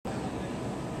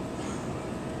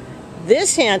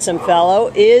This handsome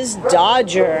fellow is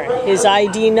Dodger. His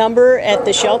ID number at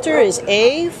the shelter is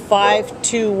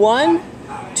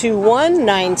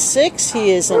A5212196. He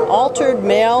is an altered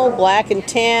male, black and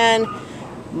tan,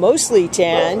 mostly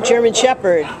tan, German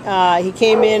Shepherd. He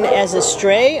came in as a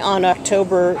stray on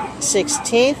October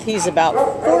 16th. He's about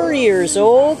 4 years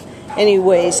old and he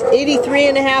weighs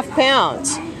 83.5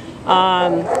 pounds.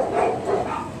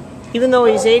 Even though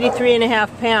he's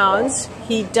 83.5 pounds,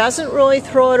 he doesn't really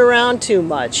throw it around too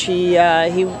much. He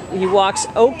walks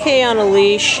okay on a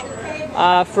leash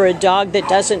for a dog that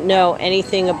doesn't know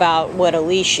anything about what a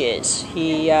leash is.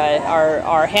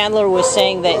 Our handler was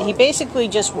saying that he basically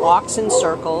just walks in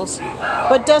circles,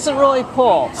 but doesn't really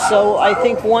pull. So I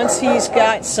think once he's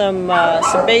got some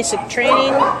basic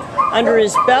training under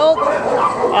his belt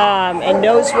and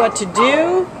knows what to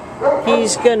do,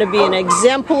 he's going to be an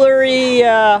exemplary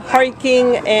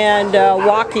hiking and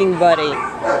walking buddy.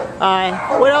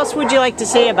 What else would you like to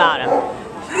say about him?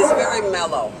 He's very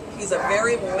mellow. He's a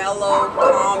very mellow,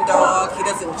 calm dog. He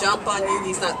doesn't jump on you.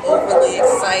 He's not overly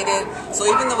excited. So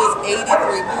even though he's 83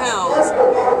 pounds,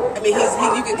 I mean,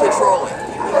 you can control it.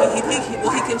 He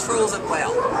controls it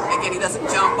well. Again, he doesn't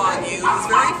jump on you. He's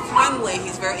very friendly.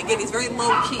 He's very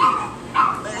low key.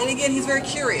 And again, he's very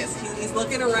curious. He's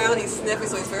looking around, he's sniffing,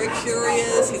 so he's very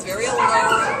curious, he's very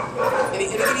alert. And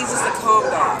again, he's just a calm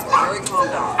dog, a very calm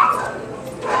dog.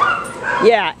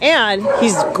 Yeah, and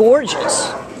he's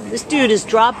gorgeous. This dude is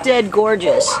drop dead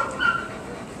gorgeous.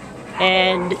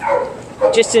 And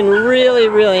just in really,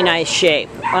 really nice shape.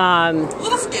 A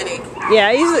little skinny.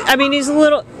 Yeah, he's a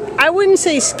little, I wouldn't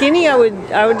say skinny, I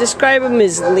would describe him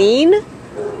as lean.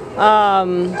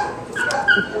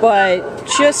 But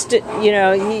just, you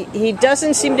know, he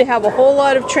doesn't seem to have a whole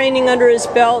lot of training under his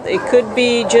belt. It could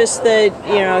be just that,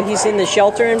 you know, he's in the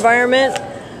shelter environment.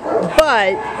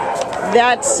 But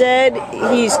that said,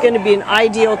 he's going to be an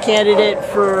ideal candidate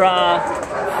for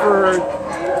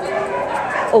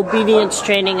obedience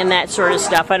training and that sort of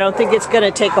stuff. I don't think it's going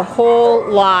to take a whole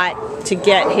lot to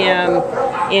get him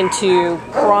into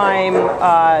prime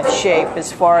shape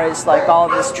as far as like all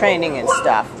of his training and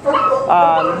stuff.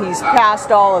 He's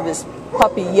passed all of his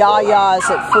puppy yayas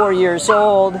at 4 years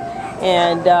old,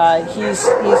 and he's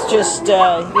just you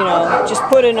know, just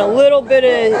put in a little bit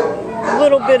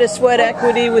of sweat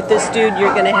equity with this dude.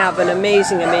 You're going to have an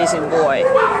amazing boy.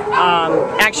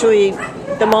 Actually,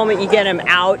 the moment you get him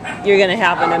out, you're going to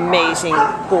have an amazing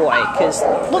boy, because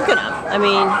look at him. I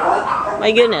mean,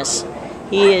 my goodness.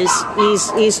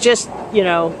 He's just, you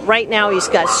know, right now he's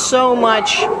got so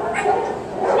much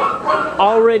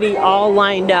already all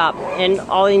lined up, and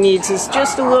all he needs is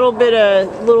just a little bit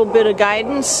of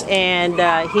guidance, and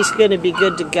he's going to be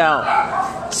good to go.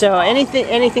 So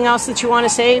anything else that you want to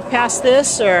say past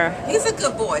this, or? He's a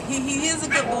good boy. He is a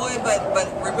good boy, but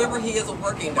remember, he is a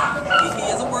working dog. He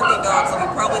is a working dog, so he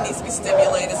probably needs to be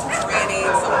stimulated, some training,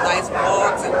 some nice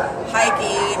walks and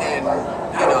hiking, and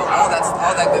you know, all that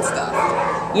good stuff.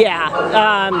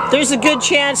 Yeah, there's a good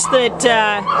chance that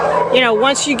you know,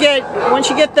 once you get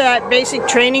that basic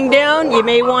training down, you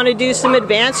may want to do some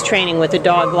advanced training with a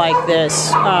dog like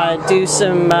this. Do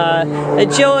some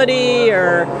agility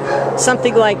or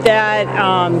something like that,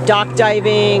 dock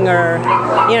diving, or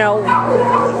you know,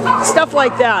 stuff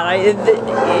like that.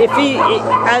 If he,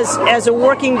 as a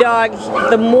working dog,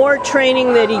 the more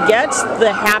training that he gets,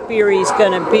 the happier he's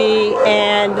going to be,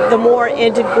 and the more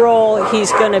integral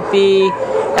he's going to be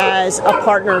as a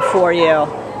partner for you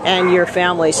and your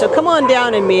family. So come on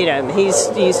down and meet him. He's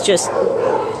a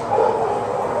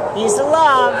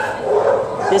love.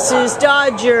 This is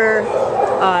Dodger,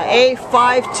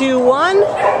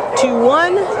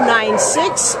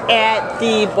 A5212196 at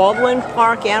the Baldwin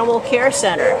Park Animal Care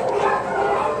Center.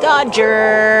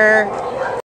 Dodger.